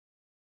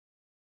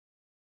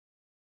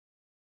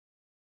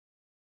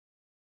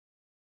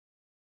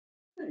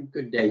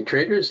Good day,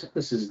 traders.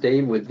 This is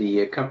Dave with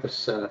the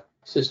Compass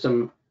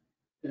System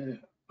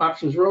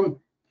Options Room,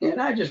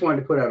 and I just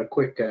wanted to put out a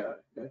quick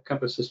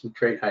Compass System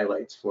trade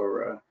highlights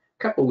for a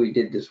couple we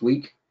did this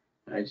week.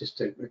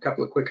 Just a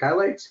couple of quick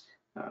highlights.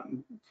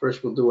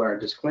 First, we'll do our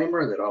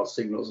disclaimer that all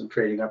signals and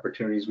trading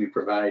opportunities we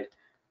provide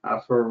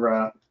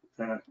for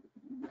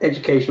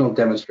educational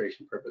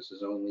demonstration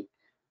purposes only.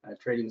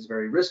 Trading is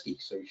very risky,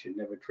 so you should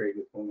never trade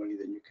with more money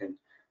than you can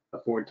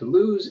afford to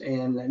lose,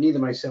 and neither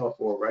myself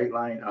or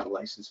Rightline are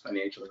licensed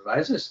financial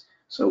advisors,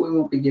 so we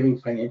won't be giving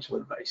financial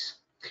advice.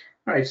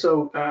 All right,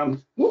 so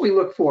what we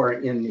look for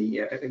in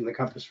the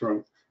Compass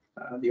room,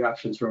 the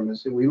options room,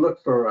 is we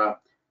look for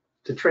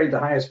to trade the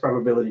highest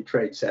probability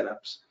trade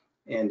setups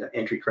and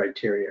entry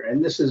criteria,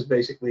 and this is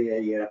basically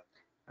a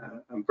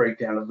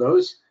breakdown of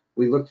those.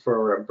 We look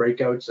for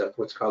breakouts of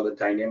what's called a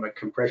dynamic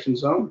compression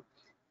zone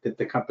that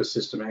the Compass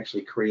system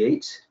actually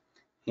creates.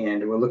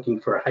 And we're looking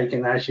for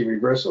Heikin-Ashi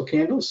reversal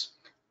candles.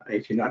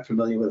 If you're not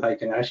familiar with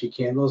Heikin-Ashi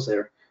candles,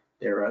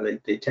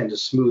 they tend to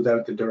smooth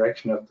out the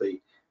direction of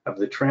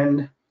the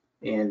trend.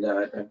 And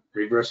a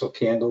reversal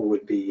candle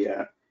would be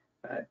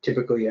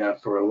typically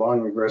for a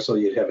long reversal,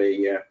 you'd have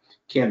a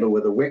candle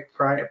with a wick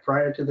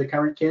prior to the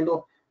current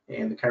candle,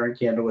 and the current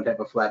candle would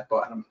have a flat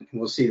bottom. And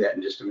we'll see that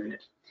in just a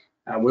minute.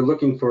 We're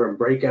looking for a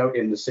breakout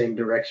in the same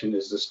direction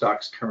as the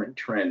stock's current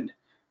trend.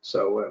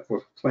 So if we're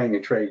playing a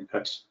trade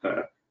that's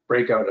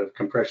breakout of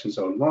compression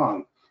zone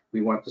long, we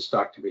want the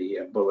stock to be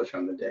bullish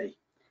on the day.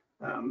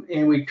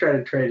 And we try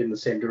to trade in the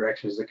same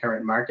direction as the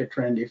current market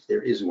trend if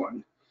there is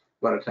one.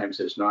 A lot of times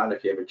there's not.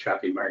 If you have a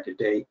choppy market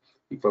day,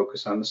 you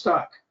focus on the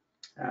stock.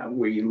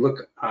 We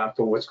look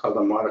for what's called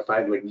a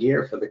modified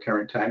Laguerre for the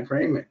current time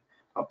frame, and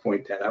I'll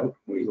point that out.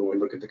 When we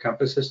look at the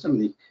Compass system,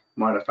 the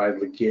modified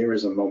Laguerre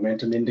is a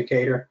momentum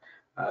indicator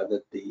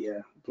that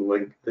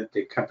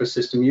the Compass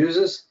system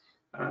uses.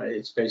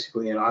 It's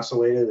basically an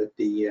oscillator that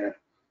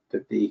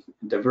the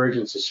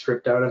divergence is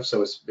stripped out of,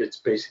 so it's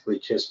basically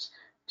just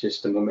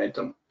a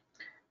momentum.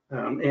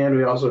 And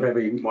we also have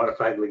a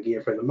modified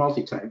Laguerre for the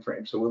multi-time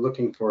frame. So we're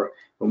looking for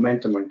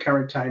momentum on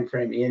current time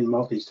frame and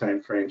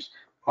multi-time frames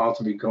all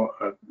to be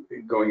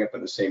going up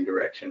in the same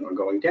direction or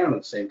going down at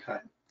the same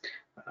time.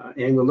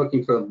 And we're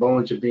looking for the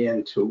Bollinger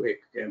Band to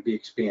be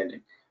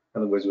expanding.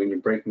 In other words, when you're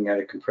breaking out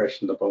of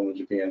compression, the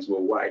Bollinger Bands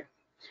will widen.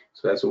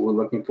 So that's what we're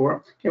looking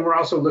for. And we're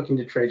also looking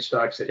to trade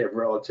stocks that have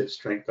relative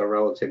strength or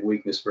relative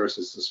weakness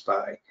versus the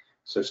SPY.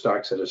 So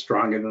stocks that are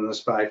stronger than the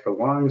SPY for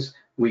longs,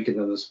 weaker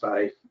than the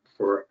SPY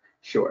for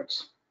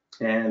shorts.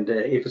 And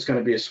if it's going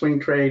to be a swing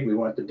trade, we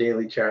want the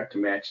daily chart to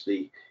match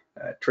the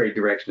trade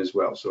direction as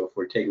well. So if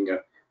we're taking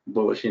a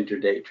bullish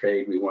intraday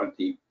trade, we want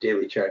the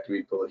daily chart to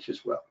be bullish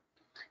as well.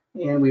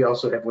 And we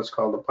also have what's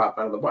called the pop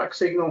out of the box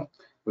signal,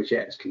 which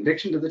adds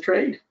conviction to the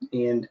trade.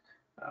 And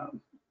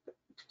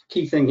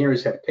key thing here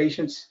is have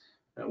patience.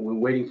 We're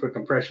waiting for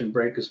compression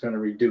break is going to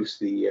reduce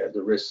the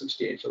risk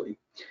substantially.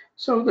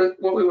 So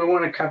what we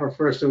want to cover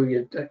first, so we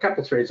get a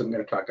couple trades I'm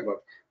going to talk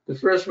about. The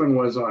first one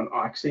was on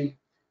Oxy.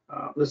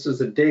 This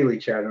is a daily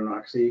chart on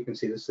Oxy. You can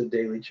see this is a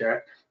daily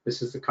chart.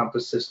 This is the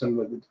Compass system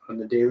on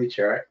the daily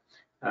chart.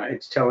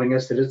 It's telling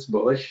us that it's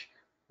bullish.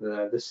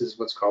 This is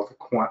what's called the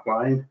quant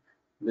line.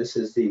 This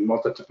is the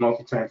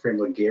multi-time frame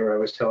Laguerre I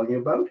was telling you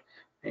about.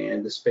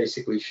 And this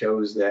basically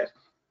shows that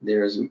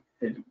there's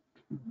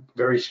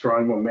very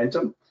strong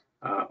momentum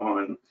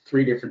on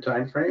 3 different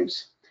time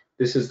frames.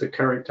 This is the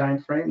current time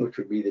frame, which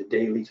would be the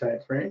daily time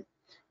frame.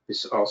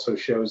 This also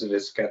shows that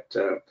it's got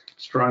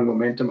strong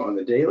momentum on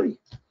the daily.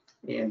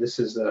 And this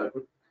is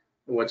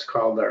what's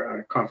called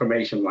our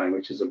confirmation line,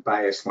 which is a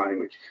bias line,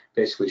 which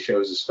basically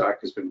shows the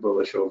stock has been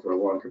bullish over a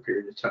longer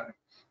period of time.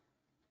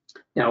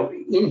 Now,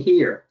 in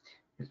here,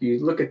 if you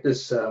look at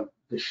this, the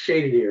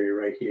shaded area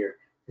right here,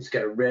 it's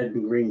got a red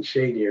and green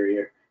shade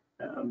area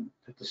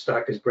that the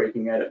stock is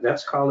breaking out of.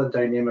 That's called a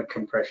dynamic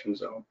compression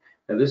zone.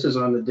 Now this is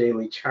on the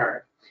daily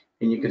chart,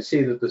 and you can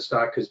see that the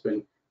stock has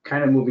been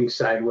kind of moving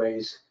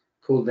sideways,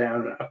 pulled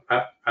down,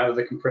 up out of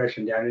the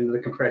compression, down into the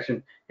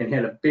compression, and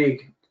had a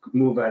big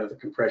move out of the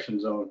compression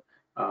zone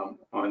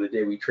on the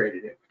day we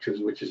traded it,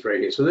 which is right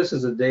here. So this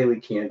is a daily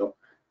candle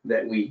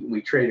that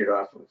we traded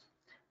off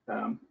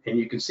of, and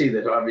you can see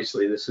that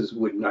obviously this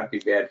would not be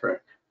bad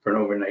for an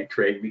overnight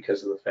trade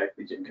because of the fact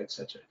that you've got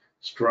such a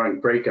strong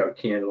breakout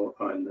candle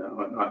on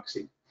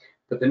Oxy.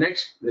 But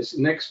this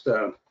next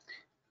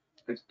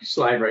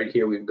slide right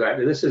here we've got,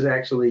 this is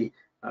actually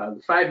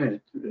the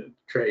 5-minute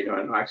trade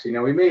on Oxy.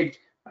 Now we made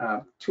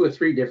 2 or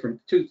 3 different,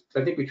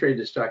 I think we traded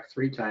the stock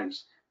 3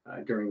 times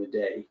during the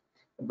day.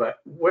 But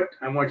what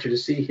I want you to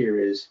see here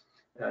is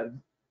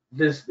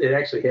it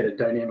actually had a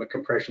dynamic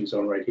compression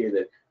zone right here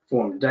that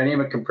formed.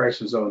 Dynamic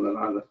compression zone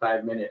on the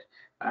 5-minute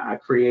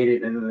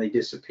created, and then they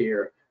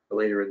disappear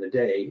later in the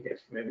day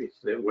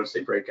once they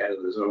break out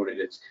of the zone and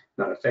it's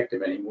not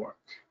effective anymore.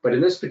 But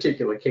in this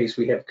particular case,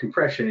 we have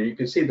compression, and you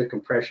can see the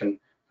compression,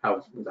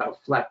 how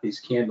flat these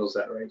candles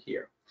are right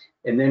here.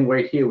 And then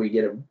right here, we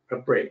get a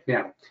break.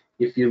 Now,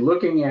 if you're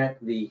looking at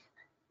the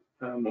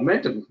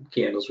momentum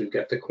candles, we've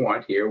got the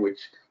quant here, which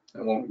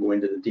I won't go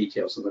into the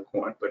details of the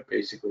quant, but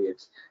basically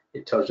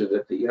it tells you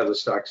that the other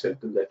stocks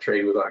that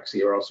trade with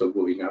Oxy are also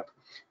moving up.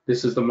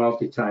 This is the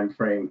multi-time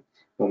frame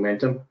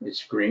momentum.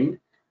 It's green.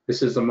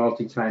 This is the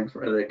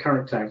the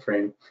current time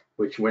frame,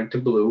 which went to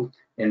blue,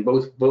 and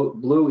both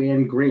blue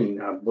and green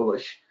are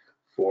bullish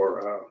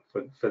for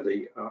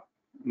the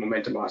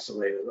momentum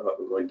oscillator of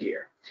the LIQUIDITY.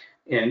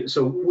 And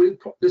so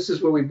this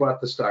is where we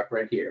bought the stock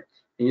right here.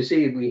 And you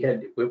see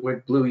it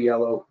went blue,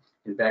 yellow,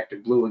 and back to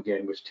blue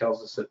again, which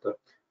tells us that the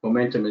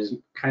momentum is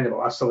kind of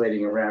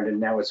oscillating around, and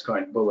now it's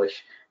gone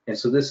bullish. And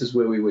so this is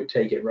where we would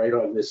take it right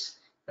on this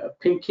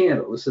pink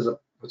candle. This is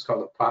what's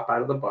called a pop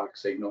out of the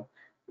box signal.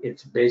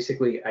 It's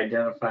basically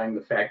identifying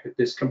the fact that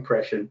this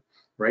compression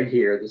right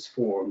here that's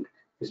formed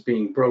is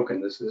being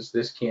broken.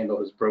 This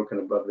candle is broken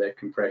above that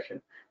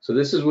compression. So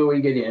this is where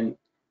we get in,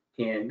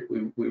 and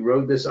we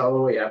rode this all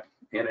the way up,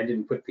 and I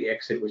didn't put the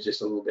exit, it was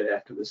just a little bit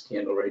after this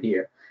candle right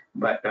here.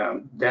 But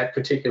that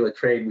particular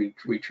trade,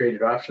 we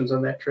traded options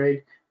on that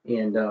trade,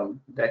 and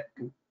that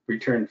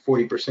returned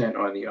 40%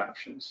 on the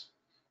options.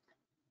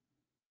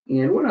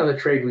 And one other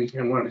trade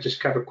I want to just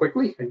cover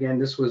quickly. Again,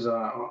 this was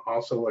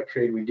also a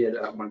trade we did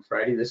on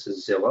Friday. This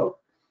is Zillow.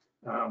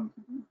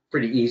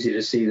 Pretty easy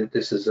to see that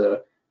this is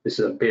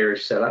a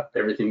bearish setup.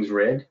 Everything's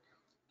red,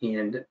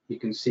 and you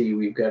can see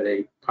we've got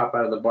a pop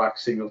out of the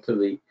box signal to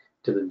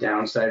the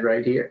downside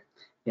right here.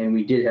 And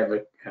we did have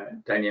a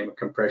dynamic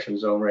compression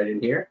zone right in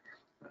here.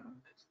 It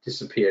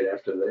disappeared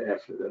after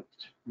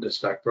the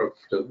stock broke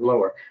to the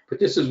lower. But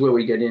this is where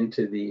we get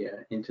into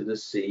the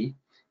C.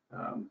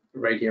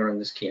 Right here on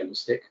this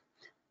candlestick,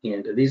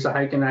 and these are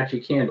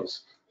Heikin-Achi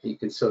candles. You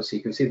can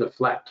see the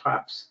flat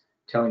tops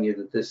telling you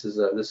that this is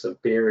a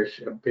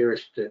bearish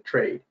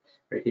trade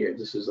right here.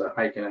 This is a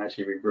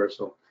Heikin-Achi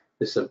reversal.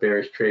 This is a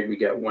bearish trade. We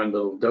got one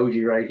little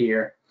doji right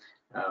here,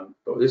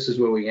 but this is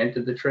where we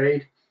entered the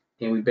trade,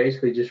 and we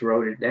basically just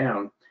rode it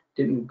down.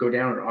 Didn't go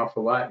down an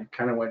awful lot. It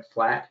kind of went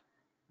flat,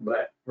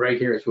 but right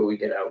here is where we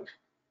get out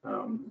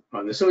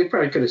on this. So we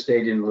probably could have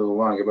stayed in a little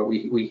longer, but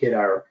we hit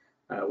our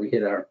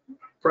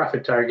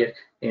profit target,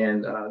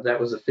 and that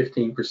was a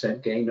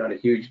 15% gain, not a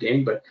huge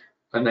gain, but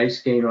a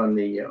nice gain on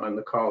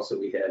the calls that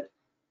we had.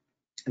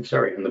 I'm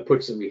sorry, on the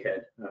puts that we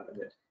had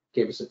that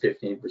gave us a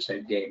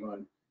 15% gain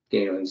on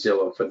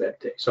Zillow for that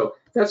day. So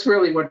that's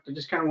really what I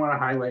just kind of want to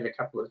highlight a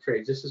couple of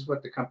trades. This is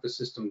what the Compass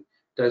system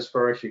does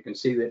for us. You can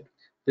see that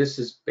this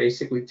is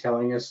basically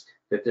telling us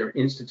that there are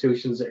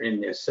institutions that are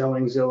in there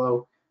selling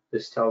Zillow.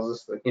 This tells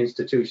us the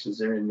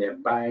institutions are in there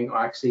buying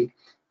Oxy,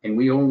 and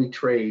we only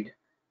trade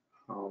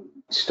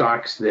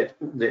stocks that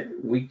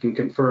we can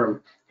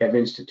confirm have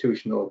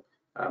institutional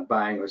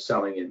buying or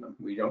selling in them.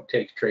 We don't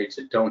take trades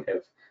that don't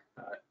have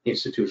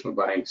institutional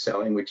buying,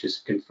 selling, which is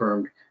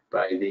confirmed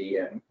by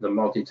the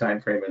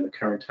multi-time frame and the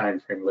current time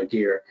frame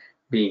LIQUIDITY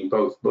being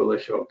both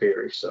bullish or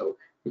bearish. So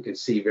you can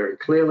see very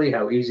clearly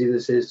how easy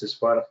this is to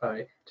spot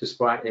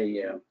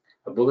a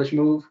bullish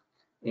move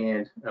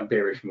and a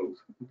bearish move.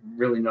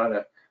 Really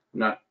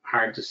not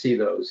hard to see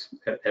those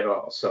at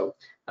all. So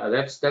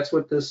that's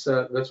what this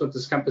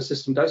Compass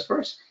system does for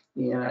us.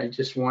 And I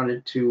just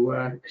wanted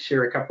to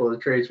share a couple of the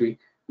trades we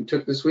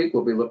took this week.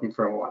 We'll be looking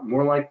for a lot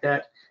more like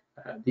that.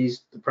 The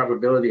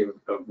probability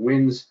of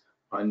wins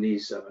on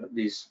these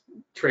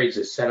trades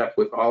is set up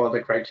with all of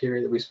the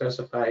criteria that we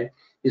specified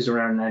is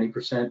around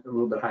 90%, a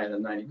little bit higher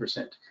than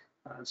 90%.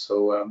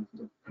 So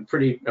a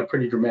pretty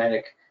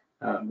dramatic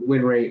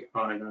win rate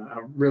on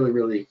a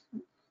really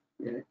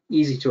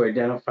easy to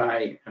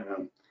identify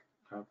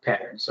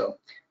pattern. So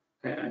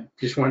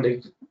just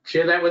wanted to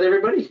share that with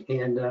everybody,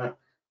 and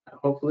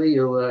hopefully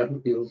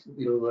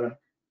you'll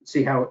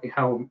see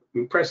how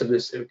impressive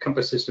this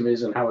Compass system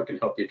is and how it can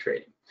help you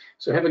trading.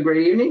 So have a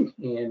great evening,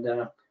 and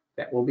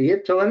that will be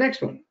it till the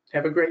next one.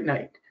 Have a great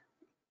night.